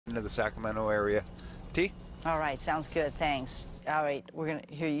into the Sacramento area. T? All right, sounds good. Thanks. All right, you're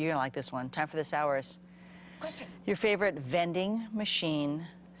gonna like this one. Time for this hour's question. Your favorite vending machine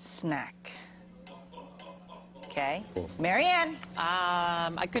snack. Okay. Cool. Marianne.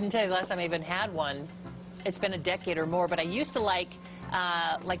 I couldn't tell you the last time I even had one. It's been a decade or more, but I used to like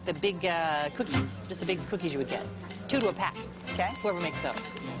the big cookies, just the big cookies you would get. 2 to a pack. Okay. Whoever makes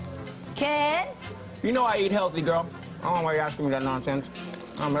those. Ken. You know I eat healthy, girl. I don't know why you're asking me that nonsense.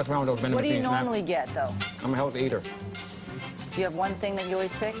 I don't mess around with those vending What do you machines, normally get, though? I'm a healthy eater. Do you have one thing that you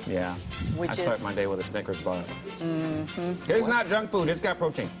always pick? Yeah. Which I start is? my day with a Snickers bar. Mm-hmm. It's not junk food. It's got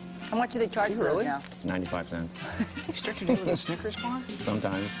protein. How much do they charge for those now? 95 cents. You start your day with a Snickers bar?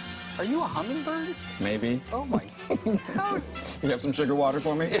 Sometimes. Are you a hummingbird? Maybe. Oh my. You have some sugar water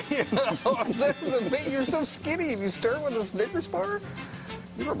for me? You're so skinny. If you start with a Snickers bar,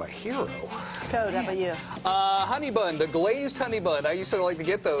 you are my hero. Code, how about you? Honey bun, the glazed honey bun. I used to like to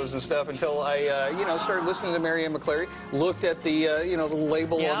get those and stuff until I, started listening to Marianne McClary. Looked at the, the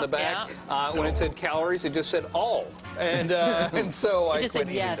label on the back. When it said calories, it just said all, and so I just quit said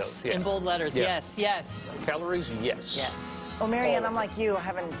eating yes those. Yeah. In bold letters. Yeah. Yes, yes. Calories, yes. Yes. Well, Marianne, I'm like you. I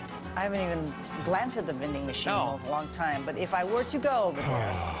haven't even glanced at the vending machine in a long time. But if I were to go over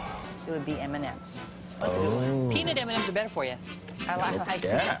there, it would be M&M's. That's a good one. Peanut M&M's are better for you. I like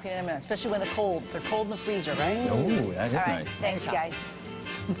Yeah. peanut M&M's, especially when they're cold. They're cold in the freezer, right? Oh, that is All right, nice. thanks, guys.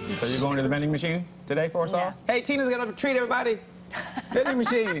 So you're going to the vending machine today for us all? Yeah. Hey, Tina's going to treat everybody. Vending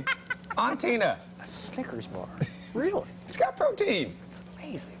machine. On Tina. A Snickers bar. Really? It's got protein. It's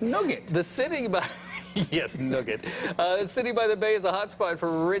amazing. Nugget. The city by yes, nugget. The city by the bay is a hotspot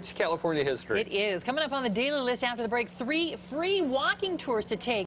for rich California history. It is. Coming up on the daily list after the break, 3 free walking tours to take.